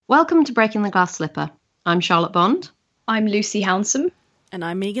Welcome to Breaking the Glass Slipper. I'm Charlotte Bond. I'm Lucy Hounsome. And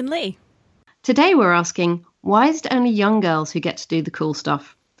I'm Megan Lee. Today we're asking, why is it only young girls who get to do the cool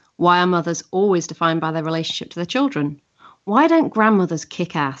stuff? Why are mothers always defined by their relationship to their children? Why don't grandmothers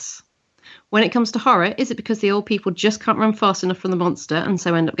kick ass? When it comes to horror, is it because the old people just can't run fast enough from the monster and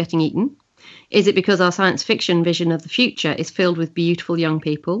so end up getting eaten? Is it because our science fiction vision of the future is filled with beautiful young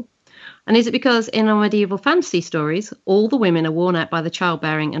people? And is it because in our medieval fantasy stories, all the women are worn out by the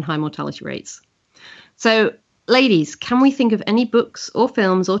childbearing and high mortality rates? So, ladies, can we think of any books or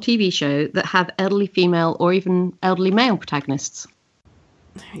films or TV show that have elderly female or even elderly male protagonists?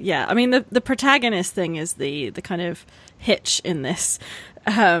 Yeah, I mean, the protagonist thing is the kind of hitch in this.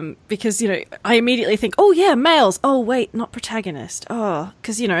 Because, I immediately think, oh, yeah, males. Oh, wait, not protagonist. Oh,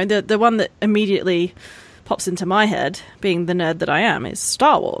 because, the one that immediately pops into my head, being the nerd that I am, is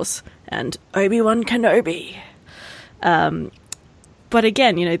Star Wars and Obi-Wan Kenobi. But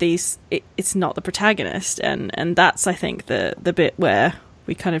again, it's not the protagonist, and that's, I think, the bit where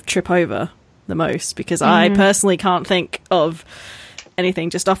we kind of trip over the most, because I personally can't think of anything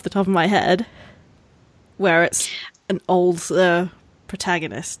just off the top of my head where it's an old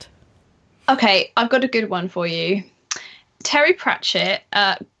protagonist. Okay, I've got a good one for you. Terry Pratchett,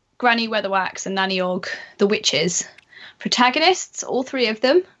 Granny Weatherwax and Nanny Ogg, the witches. Protagonists, all three of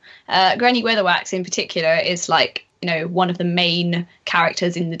them. Granny Weatherwax in particular is one of the main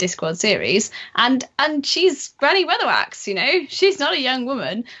characters in the Discworld series, and she's Granny Weatherwax. She's not a young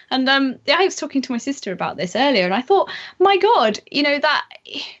woman. And I was talking to my sister about this earlier, and I thought, my God,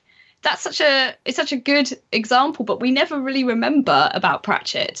 that's such a good example, but we never really remember about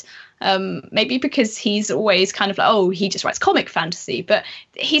Pratchett. Maybe because he's always kind of like, oh, he just writes comic fantasy, but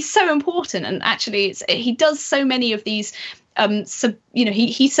he's so important, and actually he does so many of these.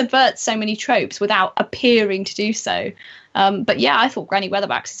 He subverts so many tropes without appearing to do so. But yeah, I thought Granny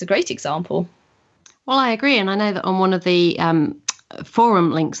Weatherwax is a great example. Well, I agree, and I know that on one of the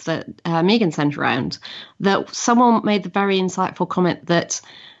forum links that Megan sent around, that someone made the very insightful comment that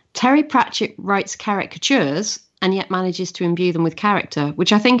Terry Pratchett writes caricatures and yet manages to imbue them with character,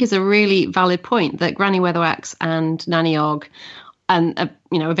 which I think is a really valid point, that Granny Weatherwax and Nanny Ogg and,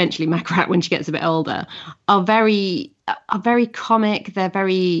 eventually Magrat when she gets a bit older, are very comic. They're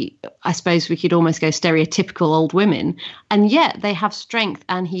very, I suppose we could almost go stereotypical old women, and yet they have strength,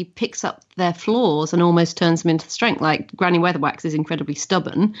 and he picks up their flaws and almost turns them into strength. Like Granny Weatherwax is incredibly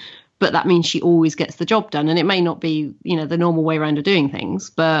stubborn, but that means she always gets the job done. And it may not be, the normal way around of doing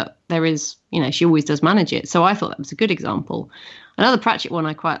things, but there is, she always does manage it. So I thought that was a good example. Another Pratchett one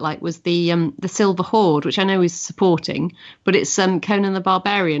I quite like was the Silver Horde, which I know is supporting, but it's Conan the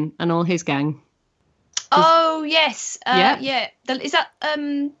Barbarian and all his gang. Oh, yes. Yeah. Is that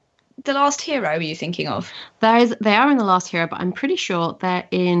The Last Hero are you thinking of? They are in The Last Hero, but I'm pretty sure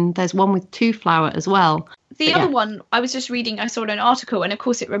there's one with Two Flower as well. The other one I was just reading, I saw an article, and of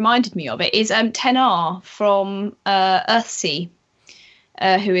course it reminded me of it, is Tenar from Earthsea,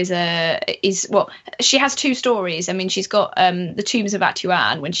 who she has two stories. I mean, she's got the Tombs of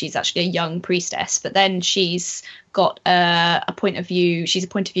Atuan when she's actually a young priestess, but then she's got a point of view. She's a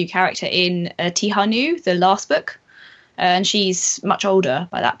point of view character in Tihanu, the last book, and she's much older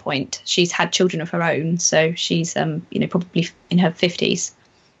by that point. She's had children of her own, so she's probably in her 50s.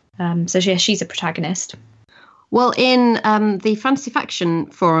 So she's a protagonist. Well, in the Fantasy Faction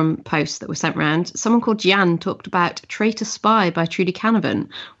forum posts that were sent around, someone called Jan talked about Traitor Spy by Trudy Canavan,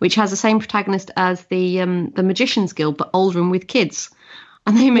 which has the same protagonist as the Magician's Guild, but older and with kids.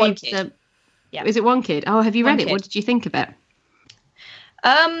 And they made one kid. Yeah. Is it one kid? Oh, have you read One it? kid. What did you think of it?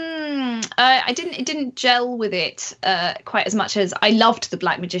 It didn't gel with it quite as much as I loved the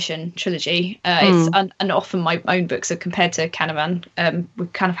Black Magician trilogy. And often my own books are compared to Canavan. We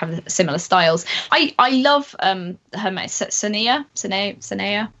kind of have similar styles. I love her Sanea.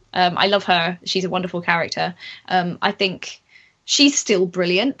 I love her. She's a wonderful character. I think she's still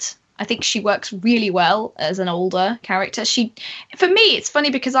brilliant. I think she works really well as an older character. For me, it's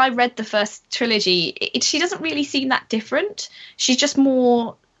funny because I read the first trilogy. She doesn't really seem that different. She's just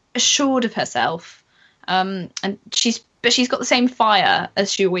more assured of herself, and she's got the same fire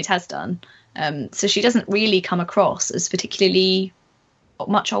as she always has done. So she doesn't really come across as particularly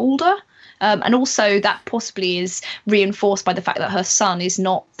much older. And also that possibly is reinforced by the fact that her son is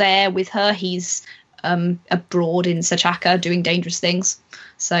not there with her. He's abroad in Sachaka doing dangerous things.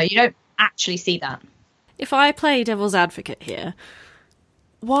 So you don't actually see that. If I play devil's advocate here,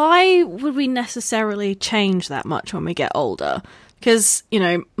 why would we necessarily change that much when we get older? Because, you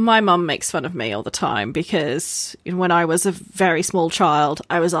know, my mum makes fun of me all the time because when I was a very small child,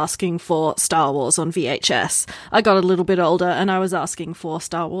 I was asking for Star Wars on VHS. I got a little bit older and I was asking for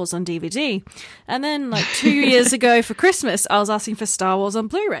Star Wars on DVD. And then, like, 2 years ago for Christmas, I was asking for Star Wars on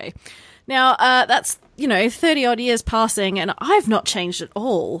Blu-ray. Now, that's, 30-odd years passing, and I've not changed at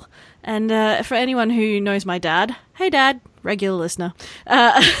all. And for anyone who knows my dad, hey, Dad, regular listener,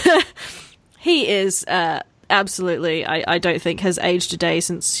 he is... absolutely, I don't think has aged a day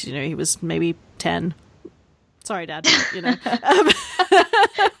since, he was maybe 10. Sorry, Dad,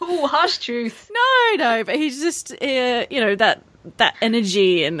 Oh, harsh truth. No, but he's just, that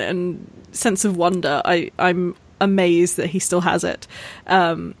energy and sense of wonder. I'm amazed that he still has it.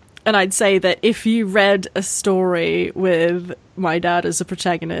 And I'd say that if you read a story with my dad as a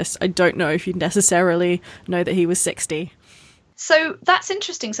protagonist, I don't know if you'd necessarily know that he was 60. So that's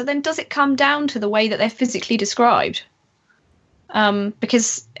interesting. So then does it come down to the way that they're physically described?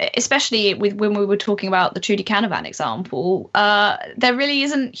 Because especially when we were talking about the Trudy Canavan example, there really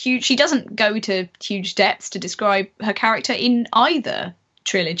isn't huge... She doesn't go to huge depths to describe her character in either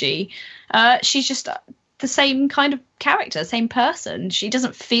trilogy. She's just the same kind of character, same person. She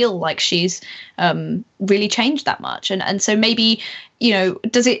doesn't feel like she's really changed that much. And so maybe,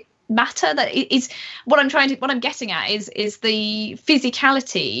 does it matter that it is what I'm getting at is the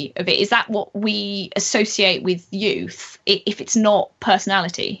physicality of it? Is that what we associate with youth if it's not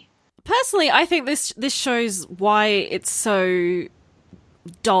personality? Personally, I think this shows why it's so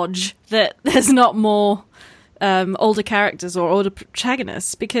dodge that there's not more older characters or older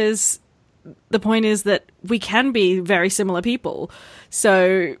protagonists, because the point is that we can be very similar people,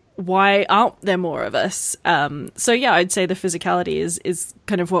 so why aren't there more of us? So yeah, I'd say the physicality is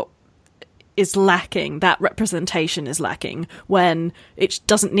kind of what is lacking. That representation is lacking when it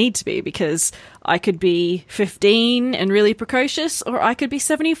doesn't need to be, because I could be 15 and really precocious, or I could be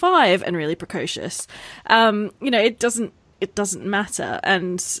 75 and really precocious. It doesn't matter.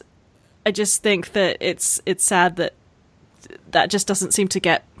 And I just think that it's sad that just doesn't seem to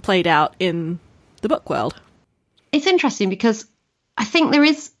get played out in the book world. It's interesting because I think there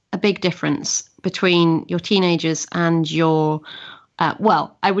is a big difference between your teenagers and your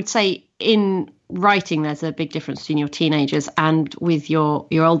I would say in writing, there's a big difference between your teenagers and with your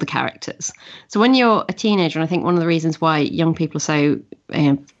older characters. So when you're a teenager, and I think one of the reasons why young people are so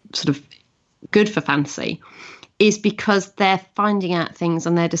sort of good for fantasy is because they're finding out things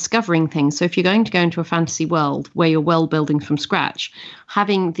and they're discovering things. So if you're going to go into a fantasy world where you're world building from scratch,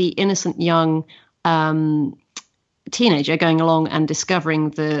 having the innocent young teenager going along and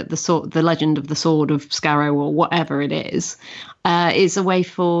discovering the legend of the sword of Scarrow or whatever it is a way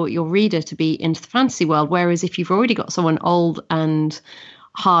for your reader to be into the fantasy world. Whereas if you've already got someone old and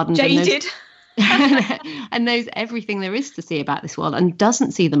hardened, jaded, and knows everything there is to see about this world and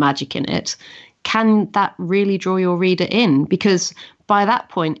doesn't see the magic in it, can that really draw your reader in? Because by that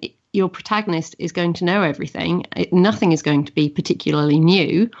point, your protagonist is going to know everything. Nothing is going to be particularly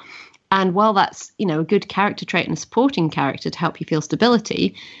new. And while that's, a good character trait and a supporting character to help you feel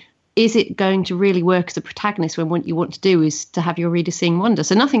stability, is it going to really work as a protagonist when what you want to do is to have your reader seeing wonder?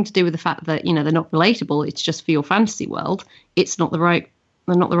 So nothing to do with the fact that, they're not relatable. It's just for your fantasy world. It's not the right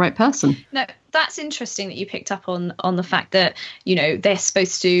person. No, that's interesting that you picked up on the fact that, they're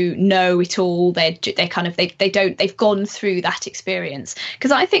supposed to know it all. They've gone through that experience.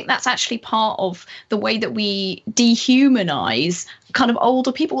 Because I think that's actually part of the way that we dehumanize kind of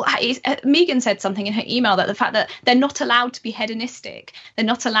older people. Megan said something in her email that the fact that they're not allowed to be hedonistic, they're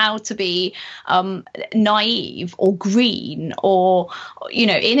not allowed to be naive or green or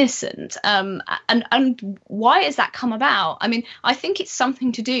innocent. And why has that come about? I mean, I think it's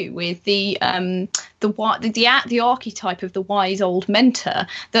something to do with the archetype of the wise old mentor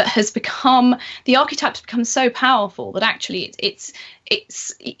that has become, the archetype's become so powerful that actually it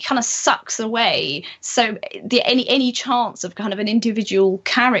kind of sucks away any chance of kind of an individual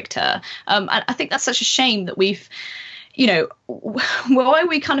character. And I think that's such a shame that we've, why are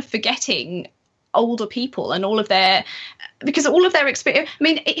we kind of forgetting older people and all of their experience? I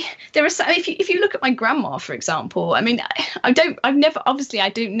mean, there are if you look at my grandma, for example, I mean, I don't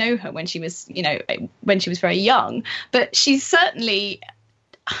know her when she was very young, but she's so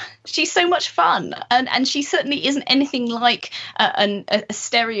much fun, and she certainly isn't anything like a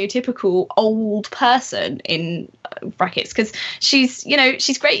stereotypical old person in brackets, because she's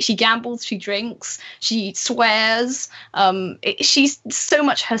great. She gambles, she drinks, she swears. She's so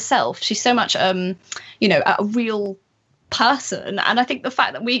much herself. She's so much a real person. And I think the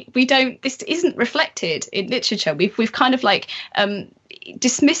fact that we don't, this isn't reflected in literature. We've kind of like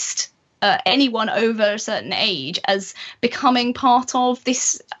dismissed anyone over a certain age as becoming part of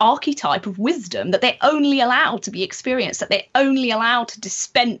this archetype of wisdom that they're only allowed to be experienced, that they're only allowed to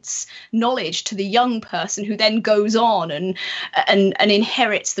dispense knowledge to the young person who then goes on and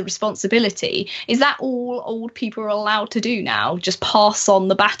inherits the responsibility. Is that all old people are allowed to do now? Just pass on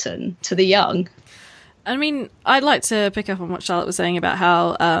the baton to the young? I mean, I'd like to pick up on what Charlotte was saying about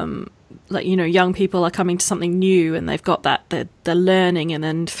how, young people are coming to something new and they've got that, they're learning, and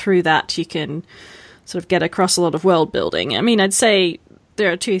then through that you can sort of get across a lot of world building. I mean, I'd say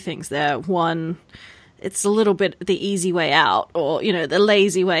there are two things there. One, it's a little bit the easy way out, or, the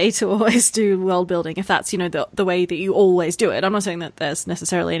lazy way to always do world building, if that's, the way that you always do it. I'm not saying that there's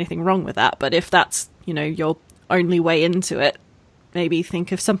necessarily anything wrong with that, but if that's, your only way into it, maybe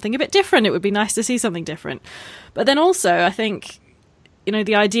think of something a bit different. It would be nice to see something different. But then also, I think,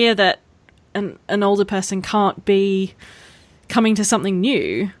 the idea that an older person can't be coming to something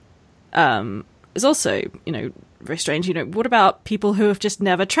new is also, very strange. What about people who have just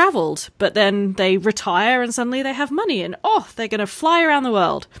never travelled, but then they retire and suddenly they have money and, they're going to fly around the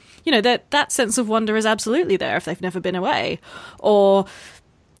world? That sense of wonder is absolutely there if they've never been away. Or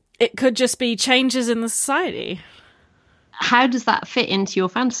it could just be changes in the society. How does that fit into your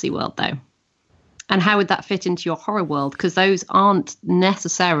fantasy world, though? And how would that fit into your horror world? Because those aren't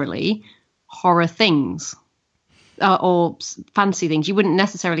necessarily horror things or fantasy things. You wouldn't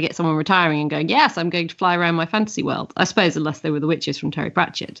necessarily get someone retiring and going, yes, I'm going to fly around my fantasy world. I suppose unless they were the witches from Terry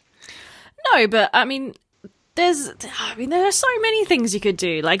Pratchett. No, but I mean, there are so many things you could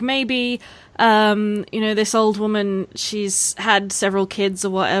do. Like maybe, this old woman, she's had several kids or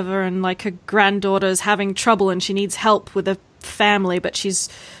whatever, and like her granddaughter's having trouble and she needs help with a family, but she's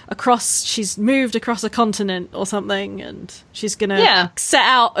moved across a continent or something, and she's gonna set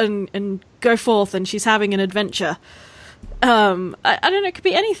out and go forth, and she's having an adventure. I don't know, it could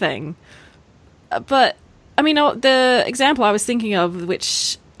be anything. But I mean, the example I was thinking of,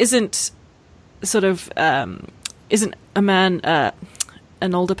 which isn't sort of isn't a man,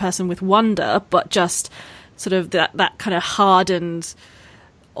 an older person with wonder, but just sort of that kind of hardened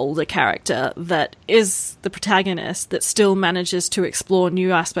older character that is the protagonist that still manages to explore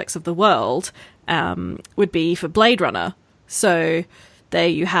new aspects of the world, would be for Blade Runner. So there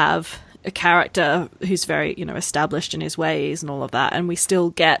you have a character who's very, established in his ways and all of that, and we still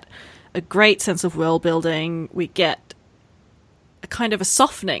get a great sense of world building. We get a kind of a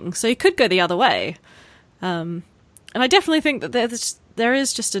softening, so you could go the other way. And I definitely think that there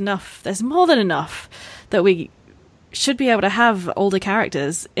is just enough, there's more than enough that we should be able to have older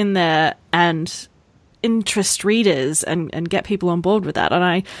characters in there and interest readers and get people on board with that.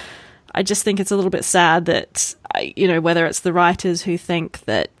 And I just think it's a little bit sad that, whether it's the writers who think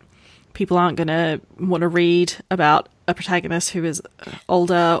that people aren't going to want to read about a protagonist who is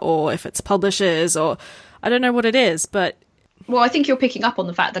older, or if it's publishers, or I don't know what it is, but... Well, I think you're picking up on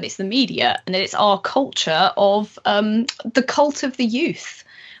the fact that it's the media and that it's our culture of the cult of the youth,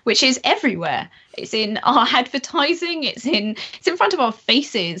 which is everywhere. It's in our advertising, it's in front of our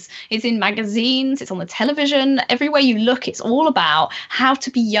faces, it's in magazines, it's on the television. Everywhere you look, it's all about how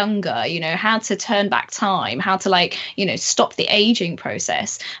to be younger, how to turn back time, how to stop the aging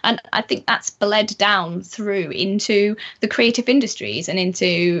process. And I think that's bled down through into the creative industries and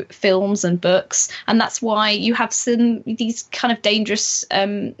into films and books. And that's why you have these kind of dangerous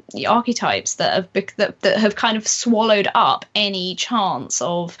archetypes that have kind of swallowed up any chance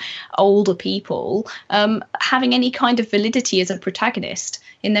of older people having any kind of validity as a protagonist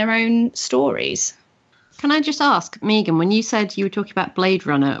in their own stories. Can I just ask, Megan, when you said you were talking about Blade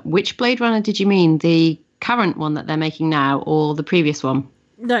Runner, which Blade Runner did you mean? The current one that they're making now, or the previous one?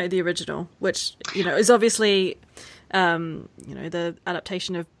 No, the original, which, is obviously, the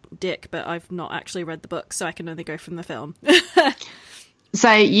adaptation of Dick, but I've not actually read the book, so I can only go from the film. So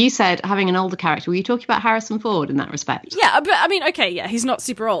you said having an older character. Were you talking about Harrison Ford in that respect? Yeah, but I mean, okay, yeah, he's not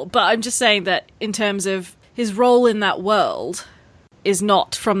super old, but I'm just saying that in terms of his role in that world is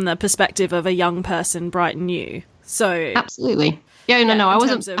not from the perspective of a young person, bright and new. So absolutely, no, I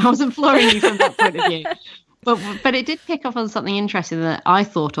wasn't flooring you from that point of view. But it did pick up on something interesting that I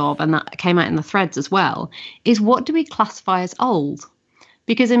thought of, and that came out in the threads as well. Is what do we classify as old?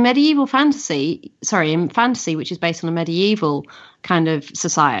 Because in fantasy, which is based on a medieval kind of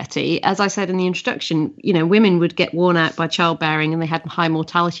society, as I said in the introduction, women would get worn out by childbearing and they had high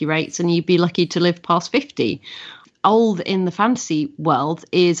mortality rates, and you'd be lucky to live past 50. Old in the fantasy world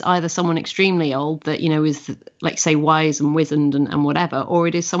is either someone extremely old that, is, like, say, wise and wizened and whatever, or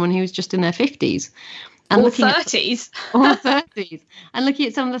it is someone who's just in their 50s. And or looking 30s. or 30s, and looking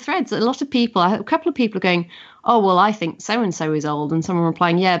at some of the threads, a couple of people are going, oh, well, I think so-and-so is old. And someone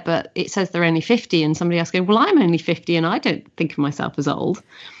replying, yeah, but it says they're only 50. And somebody else going, well, I'm only 50 and I don't think of myself as old.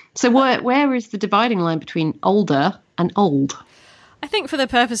 So where is the dividing line between older and old? I think for the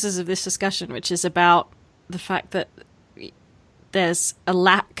purposes of this discussion, which is about the fact that there's a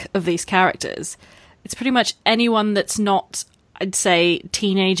lack of these characters, it's pretty much anyone that's not, I'd say,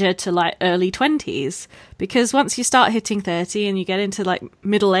 teenager to like early 20s, because once you start hitting 30 and you get into like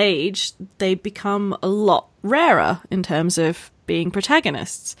middle age, they become a lot rarer in terms of being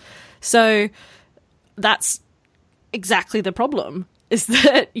protagonists. So that's exactly the problem, is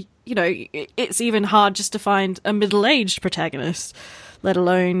that, you know, it's even hard just to find a middle-aged protagonist, let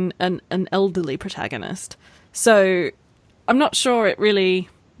alone an elderly protagonist. So I'm not sure it really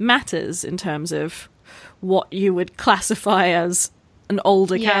matters in terms of what you would classify as an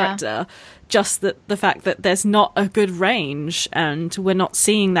older character, just that the fact that there's not a good range and we're not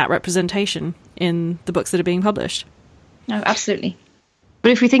seeing that representation in the books that are being published. No, absolutely.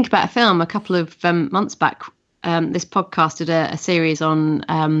 But if we think about a film, a couple of months back, this podcast did a series on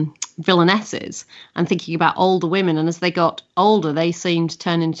villainesses and thinking about older women. And as they got older, they seemed to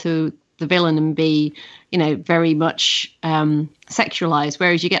turn into the villain and be, you know, very much sexualized.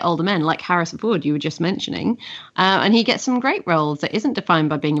 Whereas you get older men like Harrison Ford, you were just mentioning, and he gets some great roles that isn't defined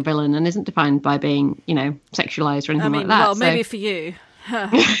by being a villain and isn't defined by being, you know, sexualized or anything like that. Well, maybe for you.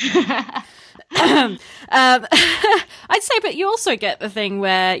 I'd say, but you also get the thing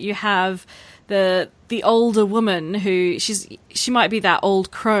where you have the older woman who she might be that old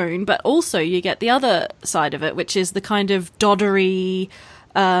crone, but also you get the other side of it, which is the kind of doddery,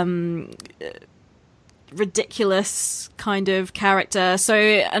 ridiculous kind of character. So,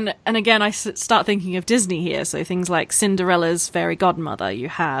 and again, I start thinking of Disney here. So things like Cinderella's fairy godmother. You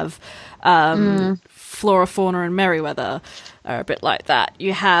have Flora, Fauna, and Merryweather are a bit like that.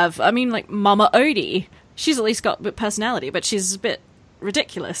 You have, I mean, like Mama Odie. She's at least got a bit of personality, but she's a bit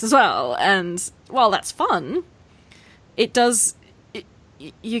ridiculous as well. And while that's fun, you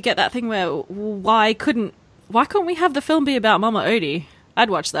get that thing where why couldn't we have the film be about Mama Odie? I'd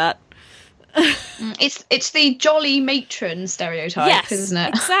watch that. It's the jolly matron stereotype, yes, isn't it?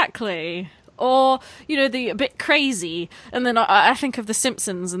 Exactly. Or, you know, the a bit crazy. And then I think of The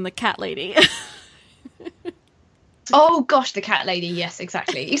Simpsons and the cat lady. Oh gosh, the cat lady. Yes,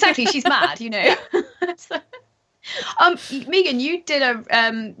 exactly. She's mad, you know. Megan, you did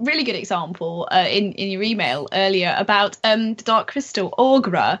a really good example in your email earlier about the Dark Crystal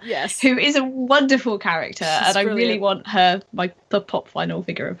Aughra, yes, who is a wonderful character, and brilliant. I really want her, the pop final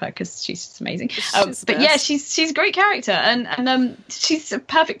figure of her, because she's just amazing. But yeah, she's a great character, and she's a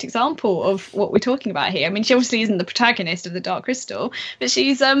perfect example of what we're talking about here. I mean, she obviously isn't the protagonist of the Dark Crystal, but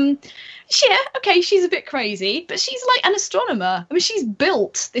she's she's a bit crazy, but she's like an astronomer. I mean, she's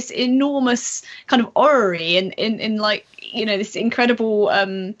built this enormous kind of orrery in like, you know, this incredible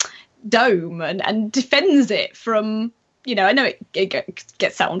dome and defends it from, you know, I know it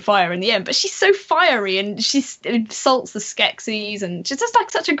gets set on fire in the end, but she's so fiery and she insults the Skeksis, and she's just like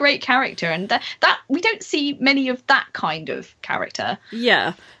such a great character, and that we don't see many of that kind of character.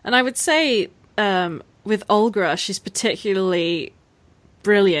 Yeah, and I would say with Aughra, she's particularly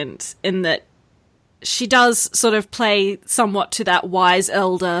brilliant in that she does sort of play somewhat to that wise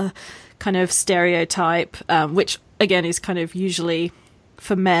elder kind of stereotype, which again is kind of usually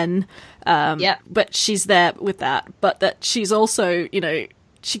for men. But she's there with that. But that she's also, you know,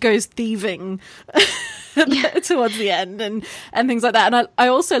 she goes thieving towards the end and things like that. And I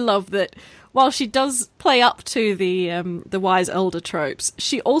also love that while she does play up to the wise elder tropes,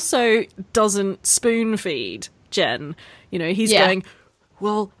 she also doesn't spoon feed Jen. You know, he's going,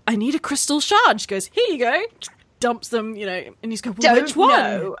 well, I need a crystal shard. She goes, here you go. Dumps them, you know, and he's going, well, which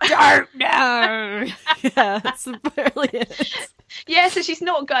one? Don't know. Yeah, it's brilliant. Yeah, so she's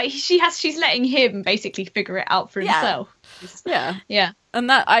not she's letting him basically figure it out for himself. Yeah. And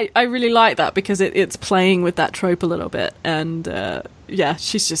that I really like that, because it's playing with that trope a little bit, and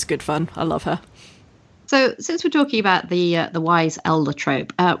she's just good fun. I love her. So, since we're talking about the wise elder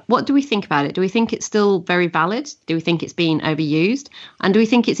trope, what do we think about it? Do we think it's still very valid? Do we think it's being overused? And do we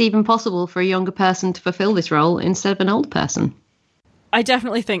think it's even possible for a younger person to fulfill this role instead of an older person? I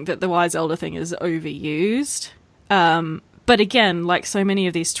definitely think that the wise elder thing is overused. But again, like so many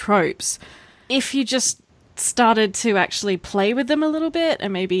of these tropes, if you just started to actually play with them a little bit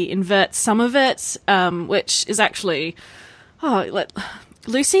and maybe invert some of it, which is actually...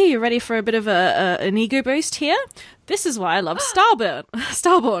 Lucy, you ready for a bit of an ego boost here? This is why I love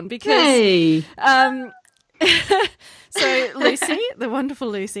Starborn, because So Lucy, the wonderful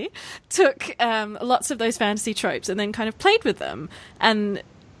Lucy, took lots of those fantasy tropes and then kind of played with them, and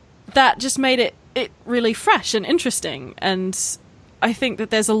that just made it really fresh and interesting. And I think that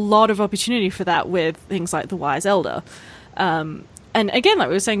there's a lot of opportunity for that with things like the Wise Elder. And again, like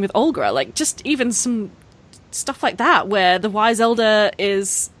we were saying with Olga, like just even some stuff like that where the Wise Elder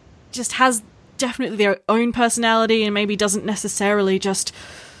has definitely their own personality and maybe doesn't necessarily just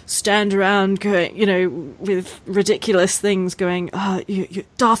stand around going, with ridiculous things going,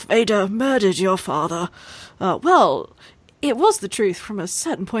 Darth Vader murdered your father. Well, it was the truth from a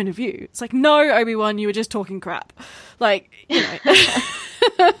certain point of view. It's like, no, Obi-Wan, you were just talking crap. Like,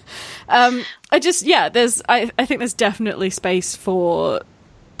 I think there's definitely space for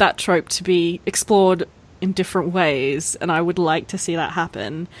that trope to be explored in different ways, and I would like to see that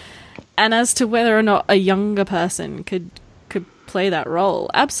happen. And as to whether or not a younger person could play that role,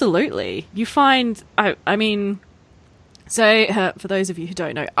 absolutely. You find, for those of you who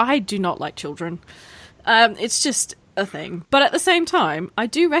don't know, I do not like children. It's just a thing. But at the same time, I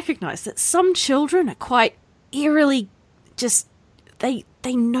do recognise that some children are quite eerily just, they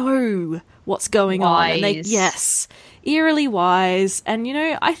know what's going on. And eerily wise. And,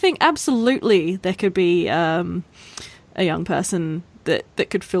 I think absolutely there could be a young person that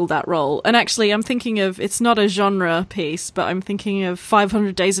could fill that role. And actually, I'm thinking of, it's not a genre piece, but I'm thinking of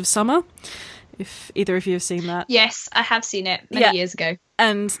 500 Days of Summer, if either of you have seen that. Yes, I have seen it many years ago.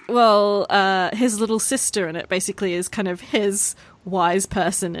 And, well, his little sister in it basically is kind of his wise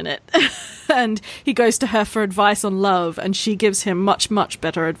person in it. And he goes to her for advice on love, and she gives him much, much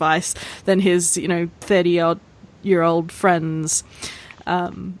better advice than his, 30-odd-year-old friends.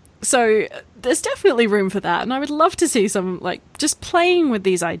 So there's definitely room for that, and I would love to see some, like, just playing with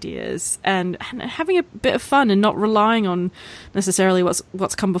these ideas and having a bit of fun and not relying on necessarily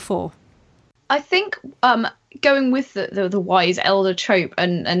what's come before. I think going with the Wise Elder trope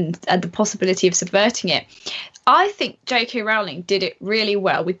and the possibility of subverting it, I think J.K. Rowling did it really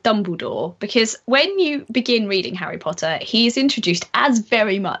well with Dumbledore, because when you begin reading Harry Potter, he is introduced as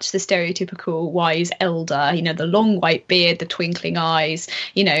very much the stereotypical wise elder, the long white beard, the twinkling eyes,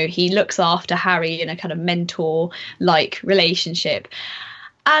 he looks after Harry in a kind of mentor-like relationship.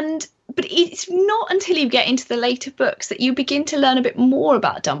 But it's not until you get into the later books that you begin to learn a bit more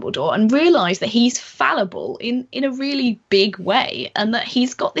about Dumbledore and realise that he's fallible in a really big way, and that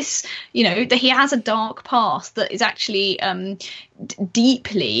he's got this, that he has a dark past that is actually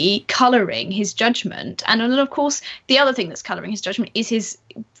deeply colouring his judgment. And then, of course, the other thing that's colouring his judgment is his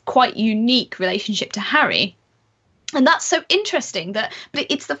quite unique relationship to Harry. And that's so interesting but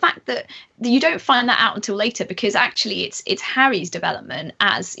it's the fact that you don't find that out until later, because actually it's Harry's development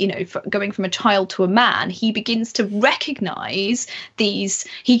as, going from a child to a man. He begins to recognise he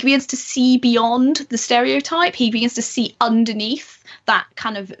begins to see beyond the stereotype. He begins to see underneath that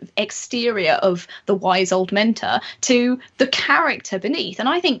kind of exterior of the wise old mentor to the character beneath. And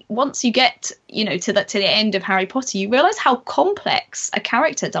I think once you get, to the end of Harry Potter, you realise how complex a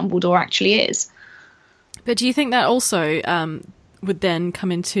character Dumbledore actually is. But do you think that also would then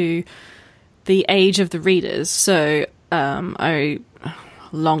come into the age of the readers? So I, a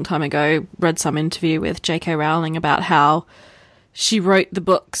long time ago, read some interview with J.K. Rowling about how she wrote the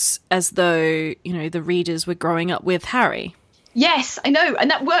books as though, the readers were growing up with Harry. Yes, I know. And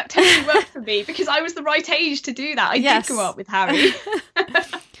that totally worked for me, because I was the right age to do that. I did grow up with Harry.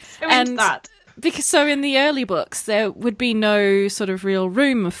 Into that. Because so in the early books, there would be no sort of real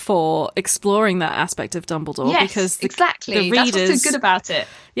room for exploring that aspect of Dumbledore. Yes, because exactly. The readers, that's what's so good about it.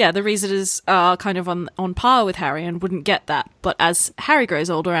 Yeah, the readers are kind of on par with Harry and wouldn't get that. But as Harry grows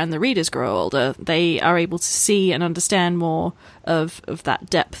older and the readers grow older, they are able to see and understand more of that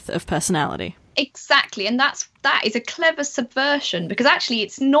depth of personality. Exactly, and that is a clever subversion, because actually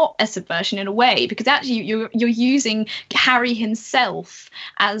it's not a subversion in a way, because actually you're using Harry himself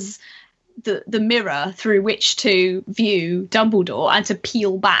as the mirror through which to view Dumbledore and to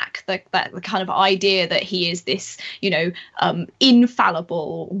peel back the kind of idea that he is this,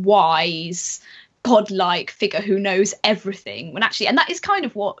 infallible, wise, godlike figure who knows everything, when actually, and that is kind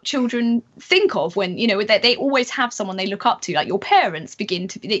of what children think of when, they always have someone they look up to, like your parents begin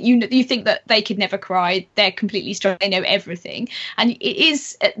to be, you think that they could never cry, they're completely strong, they know everything. And it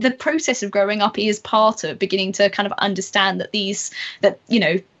is the process of growing up is part of beginning to kind of understand that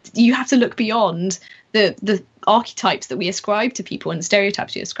you have to look beyond the archetypes that we ascribe to people and the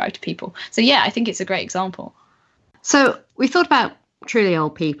stereotypes we ascribe to people. So yeah, I think it's a great example. So we thought about truly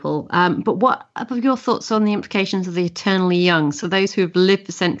old people, but what are your thoughts on the implications of the eternally young? So those who have lived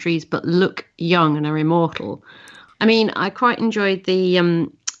for centuries but look young and are immortal. I mean, I quite enjoyed the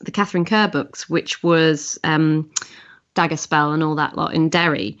the Catherine Kerr books, which was Dagger Spell and all that lot in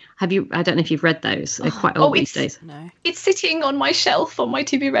Derry. Have you? I don't know if you've read those. They're quite old these days. No. It's sitting on my shelf on my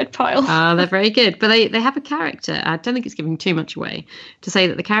to be read pile. They're very good, but they have a character. I don't think it's giving too much away to say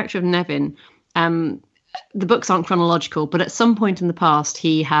that the character of Nevin. The books aren't chronological, but at some point in the past,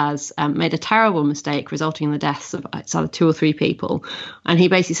 he has made a terrible mistake resulting in the deaths of either 2 or 3 people. And he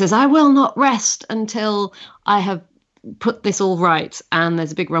basically says, I will not rest until I have put this all right. And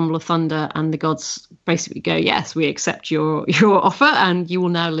there's a big rumble of thunder, and the gods basically go, yes, we accept your offer, and you will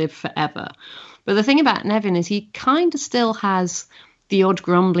now live forever. But the thing about Nevin is he kind of still has the odd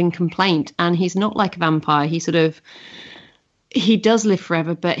grumbling complaint, and he's not like a vampire. He does live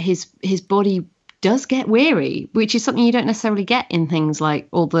forever, but his body does get weary, which is something you don't necessarily get in things like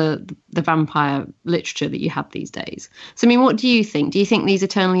all the vampire literature that you have these days. So, I mean, what do you think? Do you think these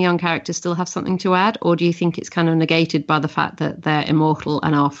eternally young characters still have something to add, or do you think it's kind of negated by the fact that they're immortal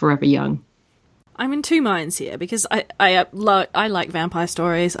and are forever young? I'm in two minds here, because I like vampire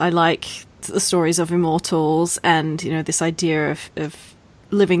stories. I like the stories of immortals, and this idea of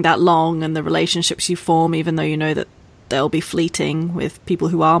living that long and the relationships you form, even though you know that they'll be fleeting with people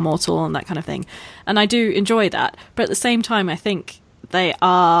who are mortal and that kind of thing. And I do enjoy that. But at the same time, I think they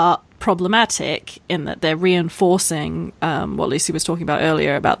are problematic in that they're reinforcing what Lucy was talking about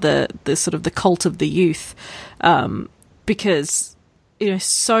earlier about the sort of the cult of the youth. Because,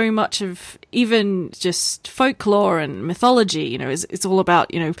 so much of even just folklore and mythology, it's all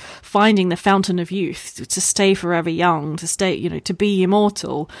about, finding the fountain of youth, to stay forever young, to stay, to be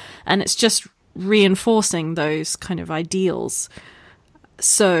immortal. And it's just reinforcing those kind of ideals.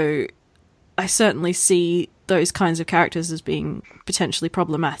 So I certainly see those kinds of characters as being potentially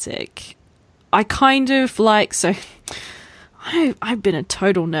problematic. I kind of like, so I've been a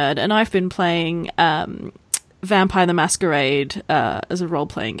total nerd, and I've been playing Vampire the Masquerade as a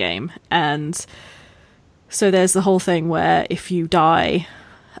role-playing game, and so there's the whole thing where if you die,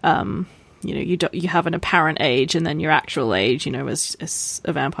 you have an apparent age, and then your actual age, as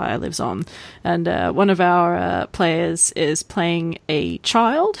a vampire lives on. And one of our players is playing a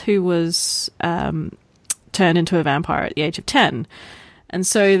child who was turned into a vampire at the age of 10. And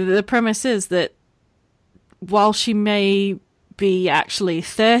so the premise is that while she may be actually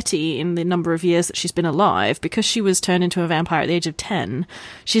 30 in the number of years that she's been alive, because she was turned into a vampire at the age of 10,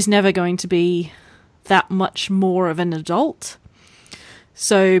 she's never going to be that much more of an adult.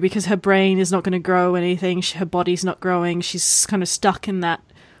 So because her brain is not going to grow anything, her body's not growing, she's kind of stuck in that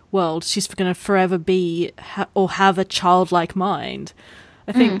world. She's going to forever be or have a childlike mind.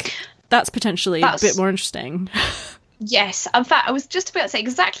 I think that's potentially a bit more interesting. Yes. In fact, I was just about to say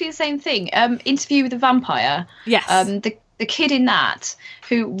exactly the same thing. Interview with the Vampire. Yes. The kid in that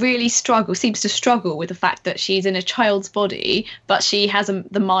who really seems to struggle with the fact that she's in a child's body, but she has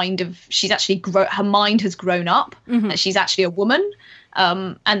the mind of, her mind has grown up, that she's actually a woman.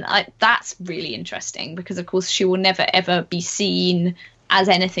 That's really interesting, because of course she will never ever be seen as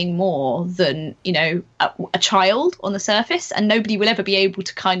anything more than a child on the surface, and nobody will ever be able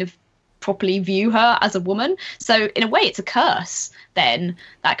to kind of properly view her as a woman. So in a way it's a curse then,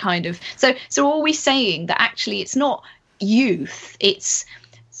 that kind of, so are we saying that actually it's not youth, it's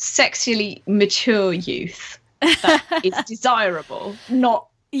sexually mature youth that is desirable, not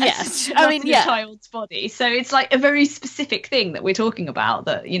yes, a child's body. So it's like a very specific thing that we're talking about,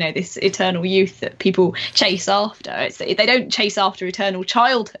 that this eternal youth that people chase after. They don't chase after eternal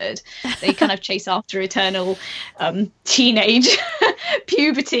childhood, they kind of chase after eternal teenage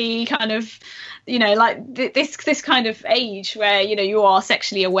puberty, kind of, like this kind of age where you are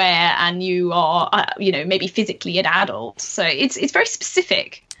sexually aware and you are maybe physically an adult. So it's very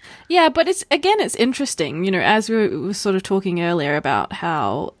specific. Yeah, but it's interesting, as we were sort of talking earlier about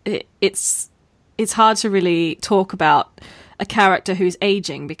how it's hard to really talk about a character who's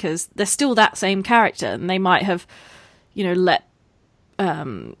aging, because they're still that same character, and they might have, let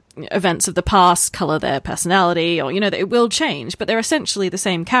events of the past colour their personality, or, that it will change, but they're essentially the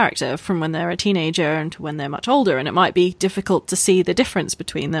same character from when they're a teenager and to when they're much older, and it might be difficult to see the difference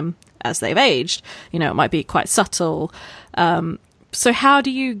between them as they've aged. It might be quite subtle. So how do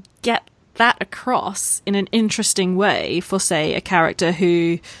you get that across in an interesting way for, say, a character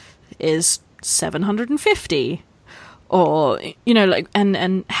who is 750? Or,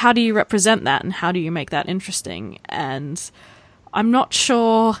 and how do you represent that, and how do you make that interesting? And I'm not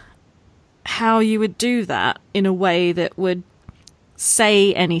sure how you would do that in a way that would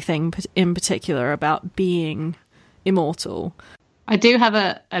say anything in particular about being immortal. I do have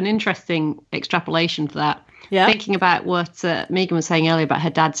an interesting extrapolation for that. Yeah. Thinking about what Megan was saying earlier about her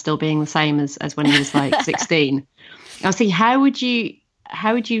dad still being the same as when he was like 16. I was thinking, how would you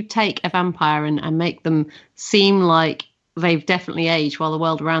how would you take a vampire and make them seem like they've definitely aged while the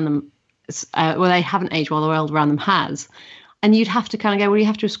world around them, they haven't aged while the world around them has? And you'd have to kind of go, well, you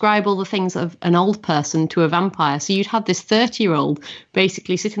have to ascribe all the things of an old person to a vampire. So you'd have this 30-year-old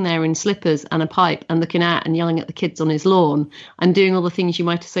basically sitting there in slippers and a pipe and looking out and yelling at the kids on his lawn and doing all the things you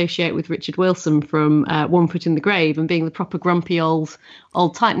might associate with Richard Wilson from One Foot in the Grave, and being the proper grumpy old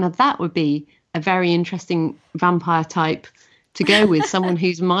type. Now, that would be a very interesting vampire type to go with, someone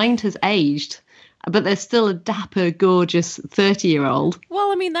whose mind has aged, but there's still a dapper, gorgeous 30-year-old.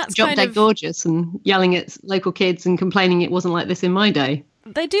 Well, I mean, that's drop dead gorgeous and yelling at local kids and complaining it wasn't like this in my day.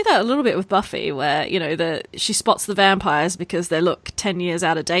 They do that a little bit with Buffy, where, you know, she spots the vampires because they look 10 years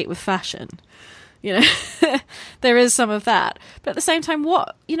out of date with fashion. You know, there is some of that. But at the same time,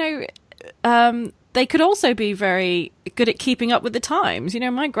 they could also be very good at keeping up with the times. You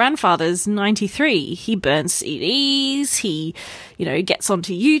know, my grandfather's 93. He burns CDs. He, you know, gets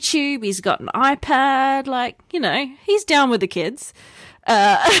onto YouTube. He's got an iPad. Like, you know, he's down with the kids.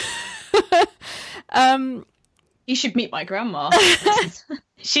 You should meet my grandma.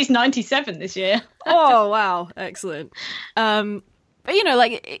 She's 97 this year. Oh, wow. Excellent. But, you know,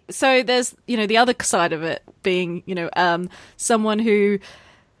 like, so there's, you know, the other side of it being, you know, someone who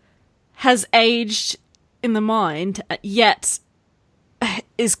has aged in the mind, yet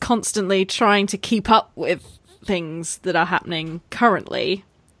is constantly trying to keep up with things that are happening currently,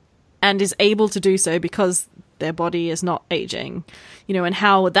 and is able to do so because their body is not aging. You know, and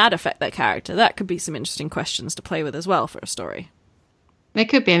how would that affect their character? That could be some interesting questions to play with as well for a story. It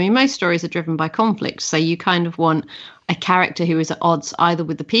could be. I mean, most stories are driven by conflict, so you kind of want a character who is at odds either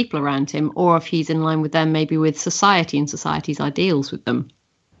with the people around him, or if he's in line with them, maybe with society and society's ideals with them.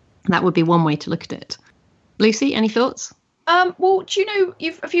 That would be one way to look at it. Lucy, any thoughts? Well, do you know,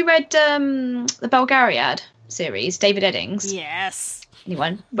 have you read the Belgariad series, David Eddings? Yes.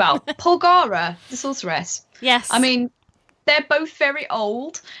 Anyone? Well, Polgara, the sorceress. Yes. I mean, they're both very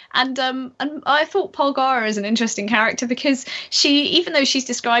old, and I thought Polgara is an interesting character because she, even though she's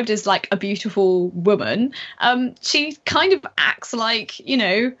described as like a beautiful woman, she kind of acts like, you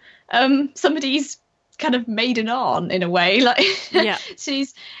know, somebody's kind of maiden on in a way. Like, yeah.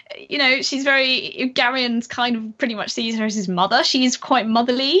 she's very, Garion's kind of pretty much sees her as his mother. She's quite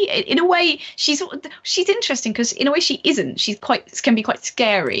motherly in a way. She's interesting because in a way she isn't. She can be quite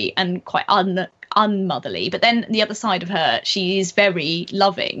scary and quite unmotherly, but then the other side of her, she is very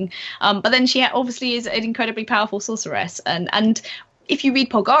loving, but then she obviously is an incredibly powerful sorceress, and if you read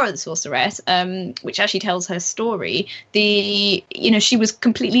Polgara the Sorceress, which actually tells her story, she was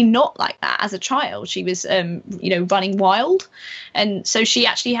completely not like that as a child. She was, running wild. And so she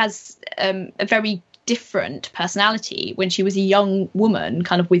actually has a very different personality when she was a young woman,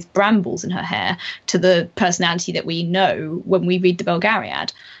 kind of with brambles in her hair, to the personality that we know when we read the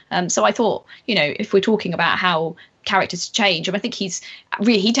Belgariad. So I thought, you know, if we're talking about how characters change, I think he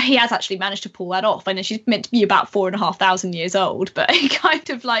has actually managed to pull that off. I know she's meant to be about 4,500 years old, but kind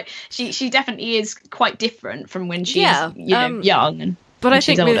of like she definitely is quite different from when she's young. But I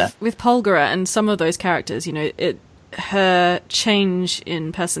think with Polgara and some of those characters, you know, her change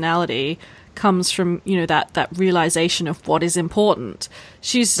in personality comes from, you know, that realization of what is important.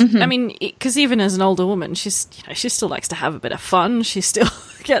 She's, I mean, because even as an older woman, she still likes to have a bit of fun. She still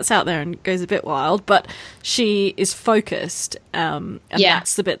gets out there and goes a bit wild, but she is focused, and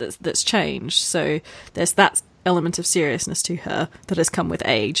that's the bit that's changed. So there's that element of seriousness to her that has come with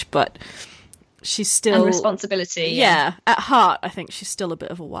age, but she's still... And responsibility. Yeah, at heart, I think she's still a bit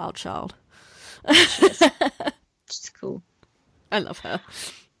of a wild child. She is. She's cool. I love her.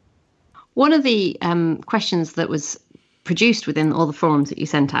 One of the questions that was produced within all the forums that you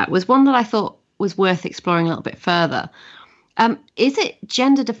sent out was one that I thought was worth exploring a little bit further. Is it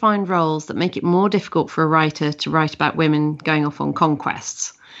gender-defined roles that make it more difficult for a writer to write about women going off on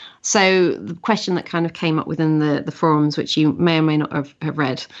conquests? So the question that kind of came up within the forums, which you may or may not have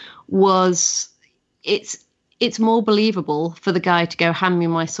read, was it's more believable for the guy to go, hand me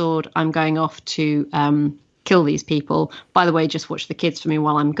my sword, I'm going off to kill these people. By the way, just watch the kids for me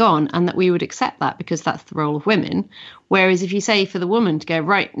while I'm gone, and that we would accept that because that's the role of women. Whereas if you say for the woman to go,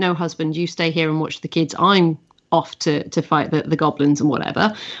 right, no husband, you stay here and watch the kids, I'm off to fight the goblins and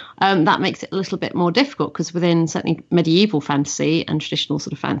whatever, that makes it a little bit more difficult because within certainly medieval fantasy and traditional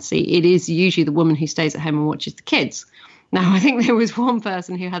sort of fantasy, it is usually the woman who stays at home and watches the kids. Now, I think there was one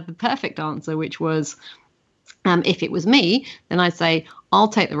person who had the perfect answer, which was, if it was me, then I'd say, I'll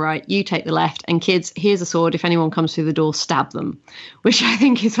take the right, you take the left, and kids, here's a sword. If anyone comes through the door, stab them, which I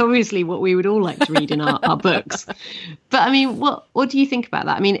think is obviously what we would all like to read in our books. But I mean, what do you think about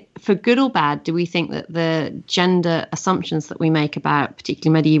that? I mean, for good or bad, do we think that the gender assumptions that we make about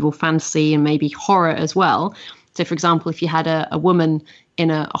particularly medieval fantasy and maybe horror as well? So, for example, if you had a woman in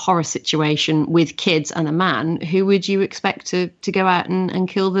a horror situation with kids and a man, who would you expect to go out and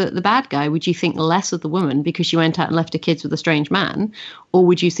kill the bad guy? Would you think less of the woman because she went out and left her kids with a strange man? Or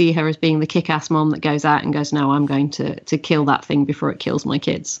would you see her as being the kick-ass mom that goes out and goes, no, I'm going to kill that thing before it kills my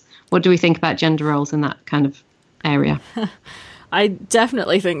kids? What do we think about gender roles in that kind of area? I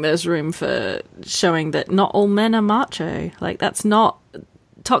definitely think there's room for showing that not all men are macho. Like, that's not...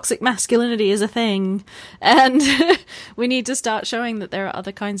 Toxic masculinity is a thing, and we need to start showing that there are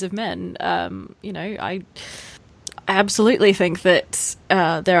other kinds of men. I absolutely think that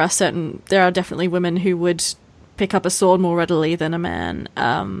there are definitely women who would pick up a sword more readily than a man.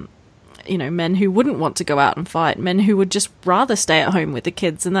 Men who wouldn't want to go out and fight, men who would just rather stay at home with the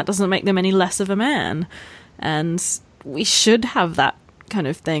kids, and that doesn't make them any less of a man. And we should have that kind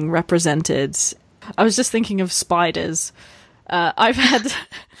of thing represented. I was just thinking of spiders. I've had...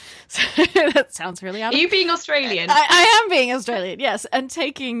 that sounds really out of... Are you being Australian? I am being Australian, yes. And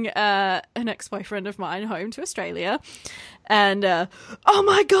taking an ex-boyfriend of mine home to Australia. And, oh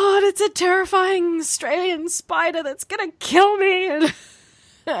my God, it's a terrifying Australian spider that's going to kill me. And,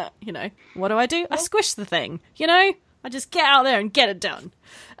 what do? I squish the thing, I just get out there and get it done.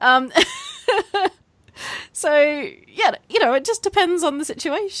 So, yeah, it just depends on the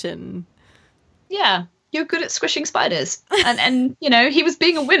situation. Yeah. You're good at squishing spiders. And he was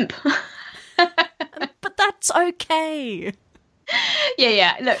being a wimp. But that's okay.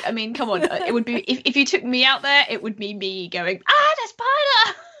 Yeah. Look, I mean, come on. It would be, if you took me out there, it would be me going, the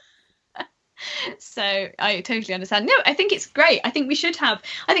spider! So I totally understand. No, I think it's great. I think we should have,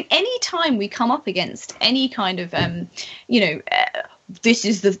 any time we come up against any kind of, this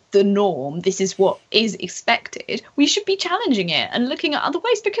is the norm, this is what is expected, we should be challenging it and looking at other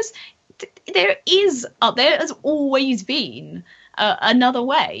ways, because there has always been another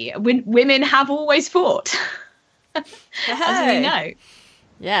way. Women have always fought, as we know.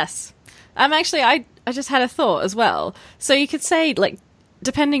 Yes. Actually, I just had a thought as well. So you could say, like,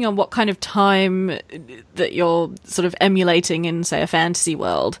 depending on what kind of time that you're sort of emulating in, say, a fantasy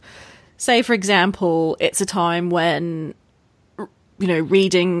world, say, for example, it's a time when,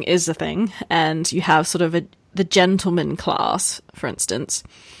 reading is a thing, and you have sort of the gentleman class, for instance.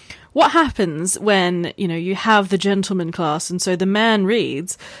 What happens when, you have the gentleman class, and so the man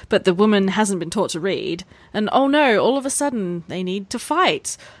reads, but the woman hasn't been taught to read, and oh no, all of a sudden they need to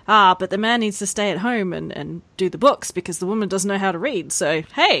fight. But the man needs to stay at home and do the books because the woman doesn't know how to read. So,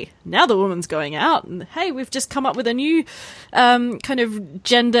 hey, now the woman's going out, and hey, we've just come up with a new kind of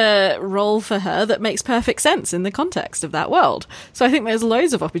gender role for her that makes perfect sense in the context of that world. So I think there's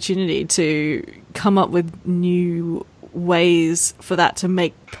loads of opportunity to come up with new ways for that to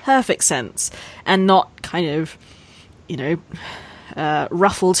make perfect sense and not kind of,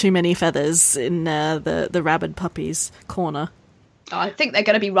 ruffle too many feathers in the rabid puppy's corner. I think they're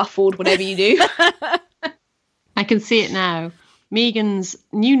going to be ruffled whatever you do. I can see it now. Megan's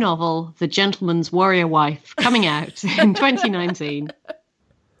new novel, The Gentleman's Warrior Wife, coming out in 2019.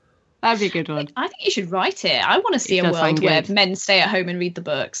 That'd be a good one. I think you should write it. I want to see a world where men stay at home and read the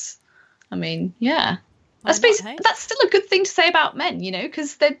books. I mean, yeah. I suppose that's still a good thing to say about men,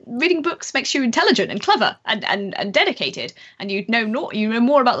 because reading books makes you intelligent and clever and dedicated, and you know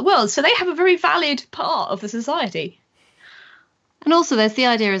more about the world. So they have a very valid part of the society. And also there's the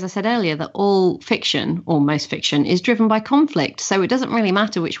idea, as I said earlier, that all fiction, or most fiction, is driven by conflict. So it doesn't really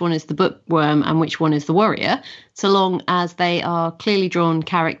matter which one is the bookworm and which one is the warrior, so long as they are clearly drawn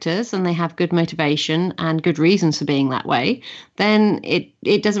characters and they have good motivation and good reasons for being that way, then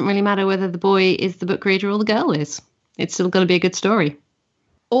it doesn't really matter whether the boy is the book reader or the girl is. It's still going to be a good story.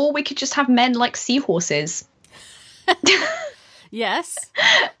 Or we could just have men like seahorses. Yes.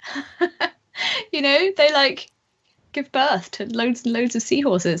 They give birth to loads and loads of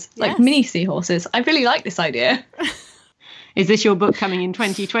seahorses, like mini seahorses. I really like this idea. Is this your book coming in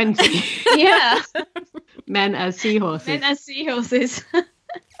 2020? Yeah. Men as seahorses. Men as seahorses.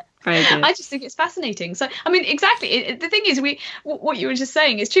 Very good. I just think it's fascinating. So, I mean, exactly. The thing is, what you were just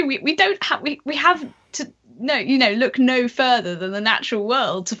saying is true. We don't have, we have to look no further than the natural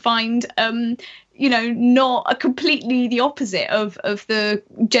world to find, not completely the opposite of the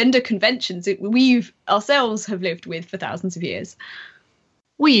gender conventions that we ourselves have lived with for thousands of years.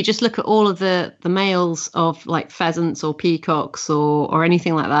 Well, you just look at all of the males of like pheasants or peacocks or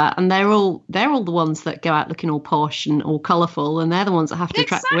anything like that, and they're all the ones that go out looking all posh and all colourful, and they're the ones that have to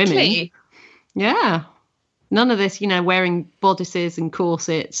attract women. Yeah. None of this, wearing bodices and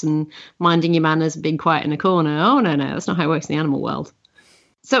corsets and minding your manners and being quiet in a corner. Oh, no, that's not how it works in the animal world.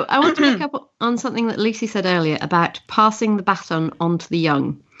 So I want to pick up on something that Lucy said earlier about passing the baton on to the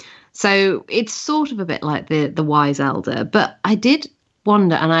young. So it's sort of a bit like the wise elder, but I did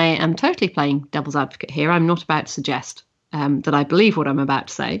wonder, and I am totally playing devil's advocate here. I'm not about to suggest that I believe what I'm about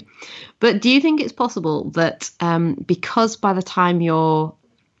to say. But do you think it's possible that because by the time you're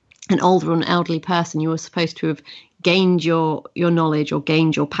an older or an elderly person, you were supposed to have gained your knowledge or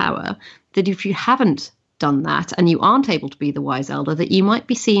gained your power, that if you haven't done that and you aren't able to be the wise elder, that you might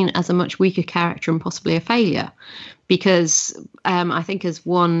be seen as a much weaker character and possibly a failure? Because I think as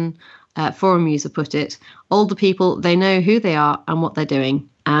one forum user put it, older people, they know who they are and what they're doing.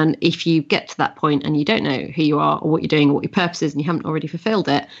 And if you get to that point and you don't know who you are or what you're doing or what your purpose is and you haven't already fulfilled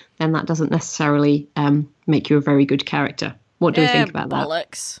it, then that doesn't necessarily make you a very good character. What do we think about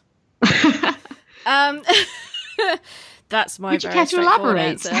bollocks. That's my Would you care to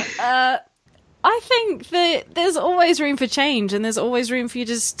elaborate? Answer. I think that there's always room for change, and there's always room for you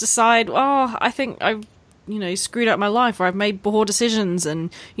to just decide, I think I've screwed up my life, or I've made poor decisions,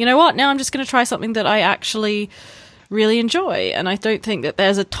 and you know what, now I'm just going to try something that I actually really enjoy. And I don't think that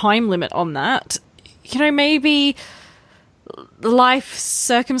there's a time limit on that. Maybe life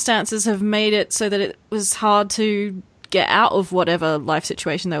circumstances have made it so that it was hard to get out of whatever life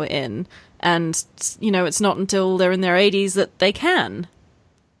situation they were in, and it's not until they're in their 80s that they can.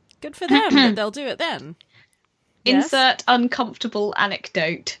 Good for them that they'll do it then. Insert yes? Uncomfortable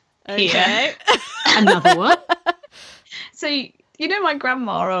anecdote here. Okay. Another one. So, my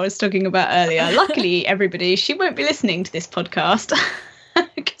grandma I was talking about earlier. Luckily, everybody, she won't be listening to this podcast.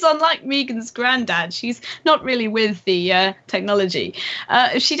 Because unlike Megan's granddad, she's not really with the technology.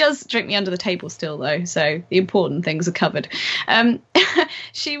 She does drink me under the table still, though, so the important things are covered.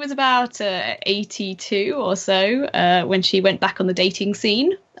 She was about 82 or so when she went back on the dating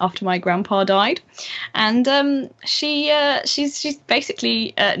scene after my grandpa died. And she's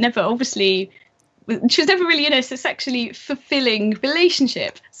basically never obviously... She was never really in a sexually fulfilling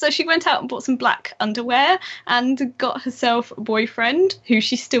relationship. So she went out and bought some black underwear and got herself a boyfriend who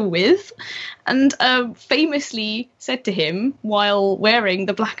she's still with, and famously said to him while wearing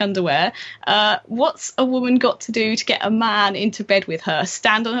the black underwear, what's a woman got to do to get a man into bed with her?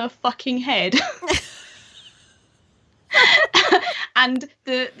 Stand on her fucking head. And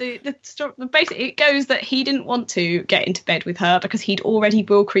the story, basically it goes that he didn't want to get into bed with her because he'd already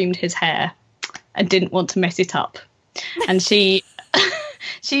Will creamed his hair and didn't want to mess it up. And she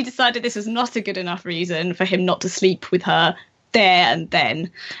decided this was not a good enough reason for him not to sleep with her there and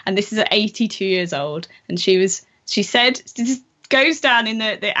then. And this is at 82 years old. And she said, this goes down in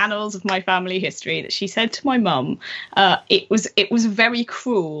the annals of my family history, that she said to my mum, it was very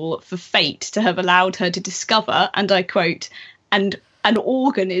cruel for fate to have allowed her to discover, and I quote, an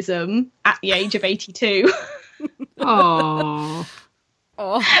organism at the age of 82. Oh.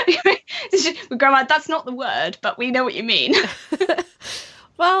 Grandma, that's not the word, but we know what you mean.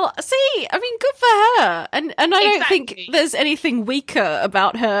 Well, see, I mean, good for her. And I don't think there's anything weaker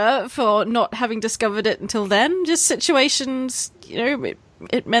about her for not having discovered it until then. Just situations,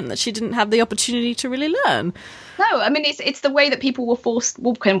 it meant that she didn't have the opportunity to really learn. No, I mean, it's the way that people were forced,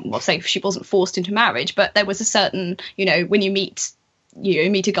 say she wasn't forced into marriage, but there was a certain, when you meet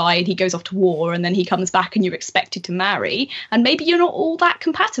a guy and he goes off to war and then he comes back and you're expected to marry, and maybe you're not all that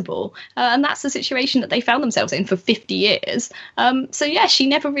compatible, and that's the situation that they found themselves in for 50 years. So yeah, she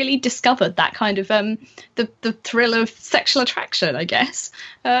never really discovered that kind of the thrill of sexual attraction, I guess.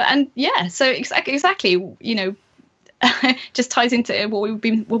 And yeah, so exactly just ties into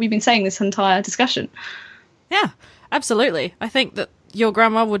what we've been saying this entire discussion. Yeah, absolutely. I think that your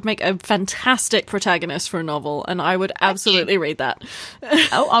grandma would make a fantastic protagonist for a novel, and I would absolutely read that.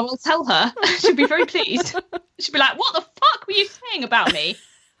 Oh, I will tell her. She'll be very pleased. She'll be like, what the fuck were you saying about me?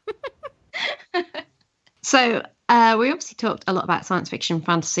 So we obviously talked a lot about science fiction,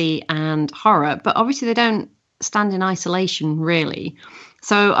 fantasy and horror, but obviously they don't stand in isolation, really.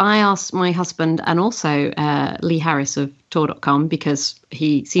 So I asked my husband and also Lee Harris of Tor.com, because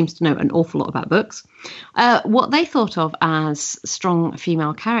he seems to know an awful lot about books, what they thought of as strong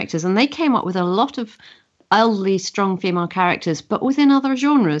female characters. And they came up with a lot of elderly, strong female characters, but within other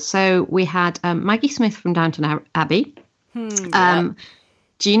genres. So we had Maggie Smith from Downton Abbey,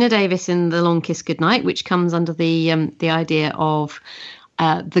 Gina Davis in The Long Kiss Goodnight, which comes under the idea of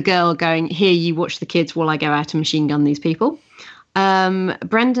the girl going, here, you watch the kids while I go out and machine gun these people.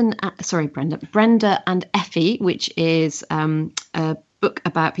 Brenda and Effie, which is a book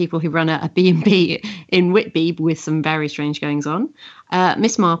about people who run a B&B in Whitby with some very strange goings on.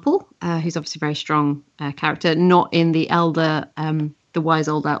 Miss Marple, who's obviously a very strong character, not in the elder, the wise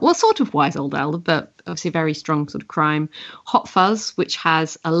old elder, well, sort of wise old elder, but obviously a very strong sort of crime. Hot Fuzz, which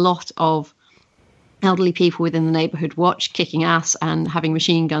has a lot of elderly people within the neighbourhood watch, kicking ass and having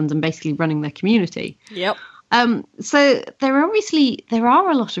machine guns and basically running their community. Yep. So there are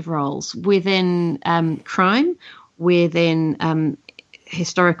a lot of roles within crime, within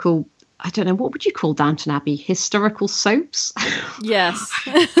historical, I don't know, what would you call Downton Abbey? Historical soaps? Yes.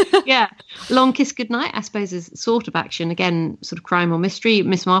 Yeah. Long Kiss Goodnight, I suppose, is sort of action. Again, sort of crime or mystery.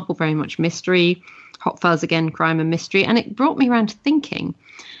 Miss Marple, very much mystery. Hot Fuzz, again, crime and mystery. And it brought me around to thinking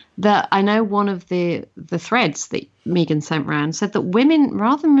that I know one of the threads that Megan sent round said that women,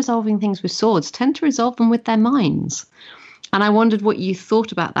 rather than resolving things with swords, tend to resolve them with their minds. And I wondered what you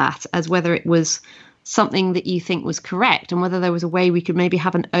thought about that, as whether it was something that you think was correct and whether there was a way we could maybe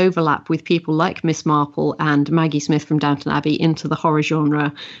have an overlap with people like Miss Marple and Maggie Smith from Downton Abbey into the horror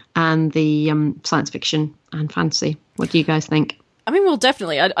genre and the science fiction and fantasy. What do you guys think? I mean, well,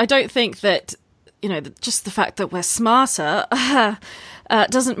 definitely. I don't think that, just the fact that we're smarter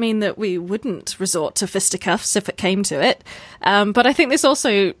doesn't mean that we wouldn't resort to fisticuffs if it came to it. But I think this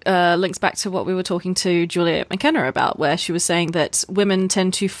also links back to what we were talking to Juliet McKenna about, where she was saying that women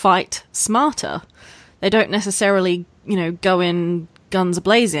tend to fight smarter. They don't necessarily, go in guns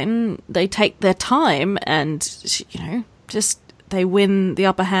a-blazing. They take their time and, just they win the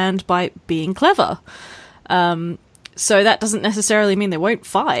upper hand by being clever. So that doesn't necessarily mean they won't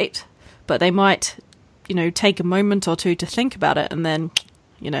fight, but they might, take a moment or two to think about it and then,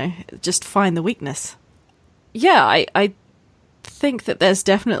 just find the weakness. Yeah, I think that there's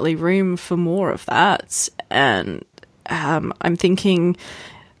definitely room for more of that. And I'm thinking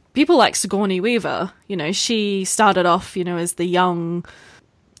people like Sigourney Weaver, she started off, as the young,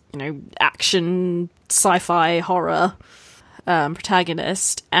 action, sci-fi, horror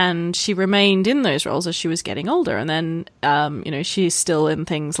protagonist, and she remained in those roles as she was getting older. And then, she's still in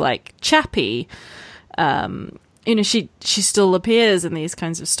things like Chappie. She still appears in these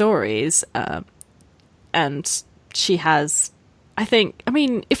kinds of stories. And she has,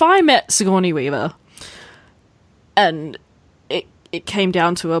 if I met Sigourney Weaver and it came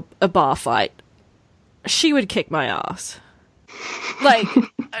down to a bar fight, she would kick my ass. And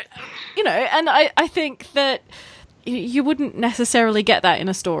I think that you wouldn't necessarily get that in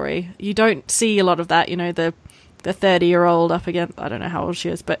a story. You don't see a lot of that, the 30-year-old up against, I don't know how old she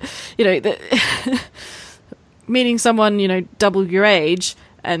is, but, meeting someone, double your age,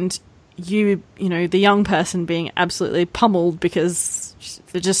 and the young person being absolutely pummeled because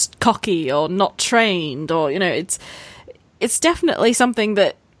they're just cocky or not trained, or, it's definitely something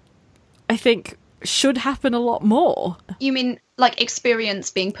that I think should happen a lot more. You mean like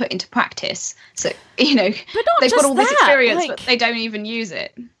experience being put into practice? So, but they've got all this experience, but they don't even use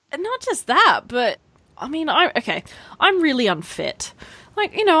it. And not just that, but I'm really unfit.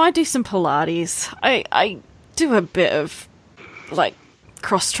 I do some Pilates. I do a bit of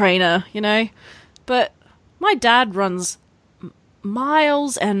cross trainer, but my dad runs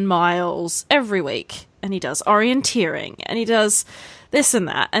miles and miles every week. And he does orienteering, and he does this and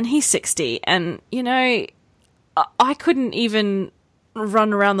that, and he's 60, and, I couldn't even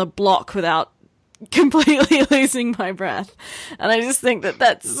run around the block without completely losing my breath. And I just think that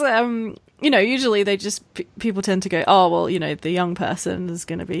that's, usually they just, people tend to go, oh, well, the young person is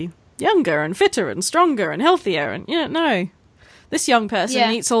going to be younger and fitter and stronger and healthier, and, no. This young person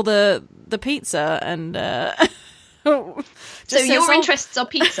eats all the pizza and, so your interests are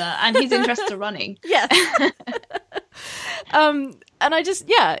pizza and his interests are running. Yes. And I just,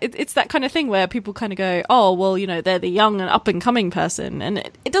 it's that kind of thing where people kind of go, oh, well, they're the young and up and coming person. And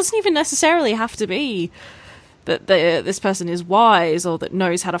it doesn't even necessarily have to be that this person is wise or that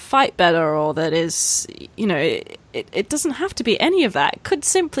knows how to fight better or that is, it doesn't have to be any of that. It could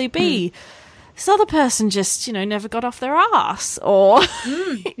simply be this other person just, never got off their ass or,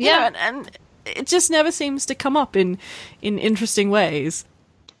 and it just never seems to come up in interesting ways.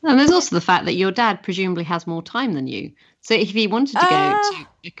 And there's also the fact that your dad presumably has more time than you. So if he wanted to go to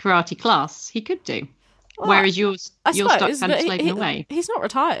a karate class, he could do. Well, whereas you're stuck kind of slaving away. He's not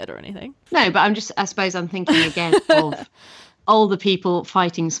retired or anything. No, but I suppose I'm thinking again of older people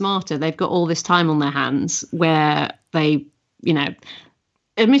fighting smarter. They've got all this time on their hands where they,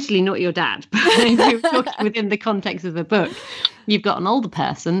 admittedly not your dad, but if you're talking within the context of the book, you've got an older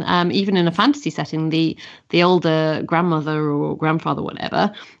person, even in a fantasy setting, the older grandmother or grandfather,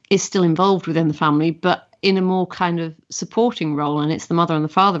 whatever, is still involved within the family, but in a more kind of supporting role, and it's the mother and the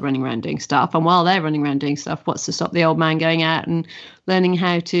father running around doing stuff. And while they're running around doing stuff, what's to stop the old man going out and learning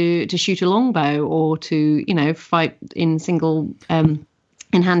how to shoot a longbow or to, fight in single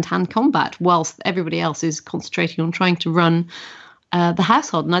in hand-to-hand combat, whilst everybody else is concentrating on trying to run the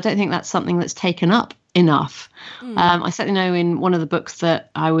household. And I don't think that's something that's taken up enough. I certainly know in one of the books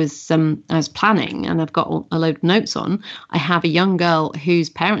that I was planning, and I've got a load of notes on, I have a young girl whose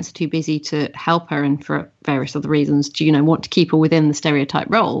parents are too busy to help her, and for various other reasons do want to keep her within the stereotype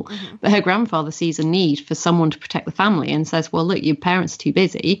role. But her grandfather sees a need for someone to protect the family and says, well, look, your parents are too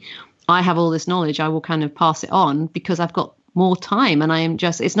busy. I have all this knowledge. I will kind of pass it on because I've got more time, and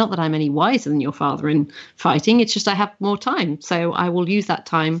it's not that I'm any wiser than your father in fighting, it's just I have more time, so I will use that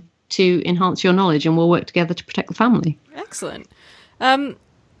time to enhance your knowledge, and we'll work together to protect the family. Excellent. I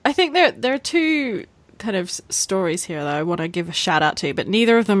think there are two kind of stories here that I want to give a shout out to, but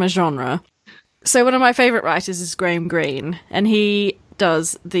neither of them are genre. So one of my favourite writers is Graham Greene, and he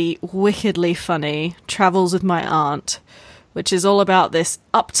does the wickedly funny Travels with My Aunt, which is all about this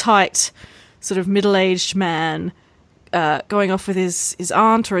uptight, sort of middle-aged man going off with his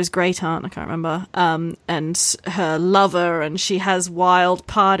aunt or his great aunt, I can't remember, and her lover, and she has wild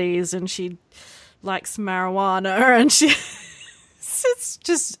parties, and she likes marijuana, and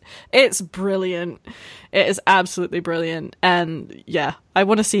it's brilliant. It is absolutely brilliant, and yeah, I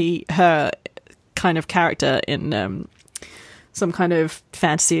want to see her kind of character in some kind of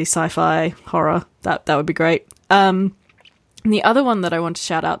fantasy, sci-fi, horror. That would be great. And the other one that I want to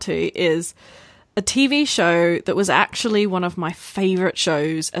shout out to is a TV show that was actually one of my favourite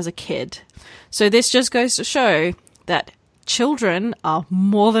shows as a kid. So this just goes to show that children are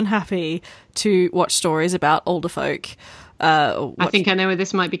more than happy to watch stories about older folk. I think I know where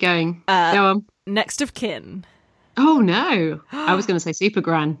this might be going. Go on. Next of Kin. Oh, no. I was going to say Super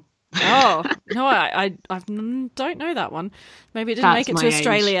Gran. Oh, no, I don't know that one. Maybe it didn't make it to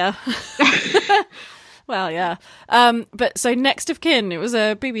Australia. Well, yeah. But so Next of Kin, it was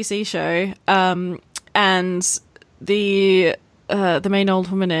a BBC show, and the main old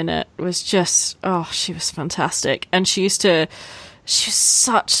woman in it was just, she was fantastic. And she was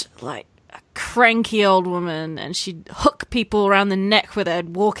such like a cranky old woman, and she'd hook people around the neck with a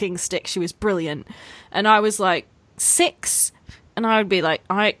walking stick. She was brilliant. And I was like 6, and I would be like,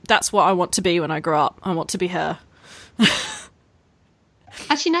 that's what I want to be when I grow up. I want to be her.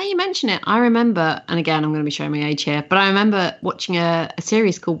 Actually, now you mention it, I remember, and again, I'm going to be showing my age here, but I remember watching a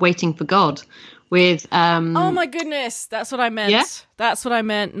series called Waiting for God with... oh my goodness, that's what I meant. Yeah? That's what I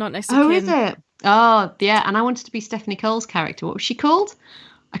meant, not Next of Kin. Oh, is it? Oh, yeah, and I wanted to be Stephanie Cole's character. What was she called?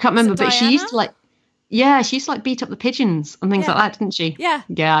 I can't remember, but Diana? she used to beat up the pigeons and things like that, didn't she? Yeah.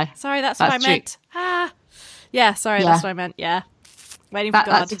 Yeah. Sorry, that's what I meant. Yeah, sorry, that's what I meant, yeah. Waiting for God.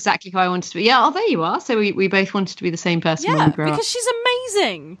 That's exactly who I wanted to be. Yeah, there you are. So we both wanted to be the same person when we grew up. Yeah, because she's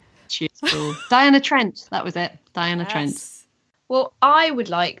amazing. She's cool. Diana Trent, that was it. Diana Trent. Well, I would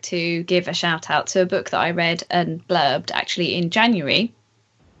like to give a shout out to a book that I read and blurbed actually in January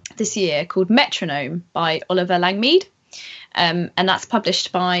this year called Metronome by Oliver Langmead. And that's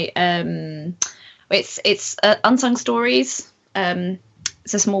published by, it's Unsung Stories.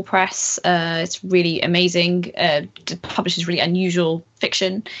 It's a small press. It's really amazing. Publishes really unusual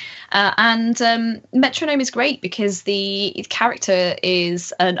fiction. And Metronome is great because the character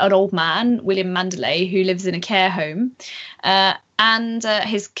is an old man, William Mandalay, who lives in a care home. And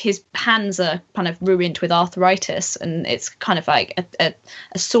his hands are kind of ruined with arthritis, and it's kind of like a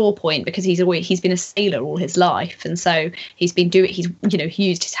sore point because he's been a sailor all his life, and so he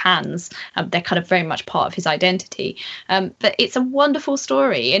used his hands. They're kind of very much part of his identity. But it's a wonderful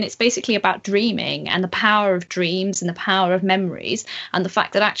story, and it's basically about dreaming and the power of dreams and the power of memories, and the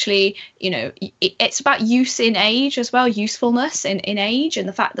fact that actually, it's about use in age as well, usefulness in age, and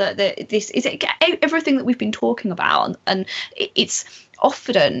the fact that this is everything that we've been talking about, and it's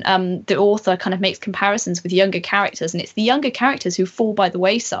often the author kind of makes comparisons with younger characters, and it's the younger characters who fall by the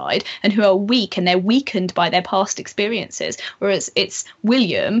wayside and who are weak, and they're weakened by their past experiences, whereas it's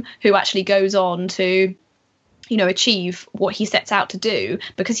William who actually goes on to achieve what he sets out to do,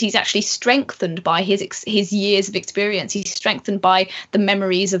 because he's actually strengthened by his years of experience. He's strengthened by the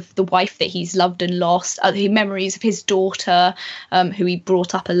memories of the wife that he's loved and lost, the memories of his daughter, who he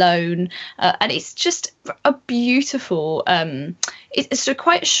brought up alone, and it's just a beautiful. It's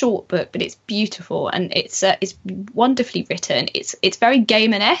quite a short book, but it's beautiful, and it's wonderfully written. It's very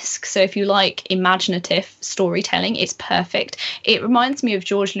Gaiman-esque, so if you like imaginative storytelling, it's perfect. It reminds me of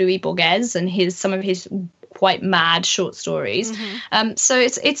Georges Louis Borges and some of his quite mad short stories. So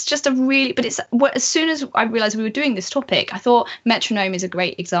it's just a really, but as soon as I realized we were doing this topic, I thought Metronome is a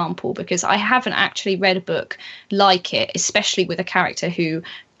great example, because I haven't actually read a book like it, especially with a character who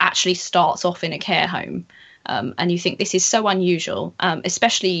actually starts off in a care home. And you think this is so unusual,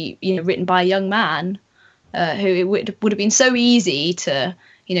 especially written by a young man, who it would have been so easy to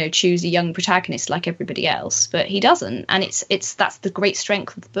choose a young protagonist like everybody else, but he doesn't, and that's the great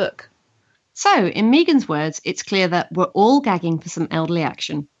strength of the book. So, in Megan's words, it's clear that we're all gagging for some elderly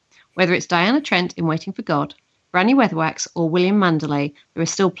action. Whether it's Diana Trent in Waiting for God, Granny Weatherwax, or William Manderley, there are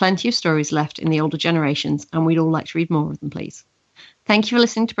still plenty of stories left in the older generations, and we'd all like to read more of them, please. Thank you for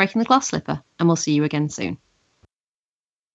listening to Breaking the Glass Slipper, and we'll see you again soon.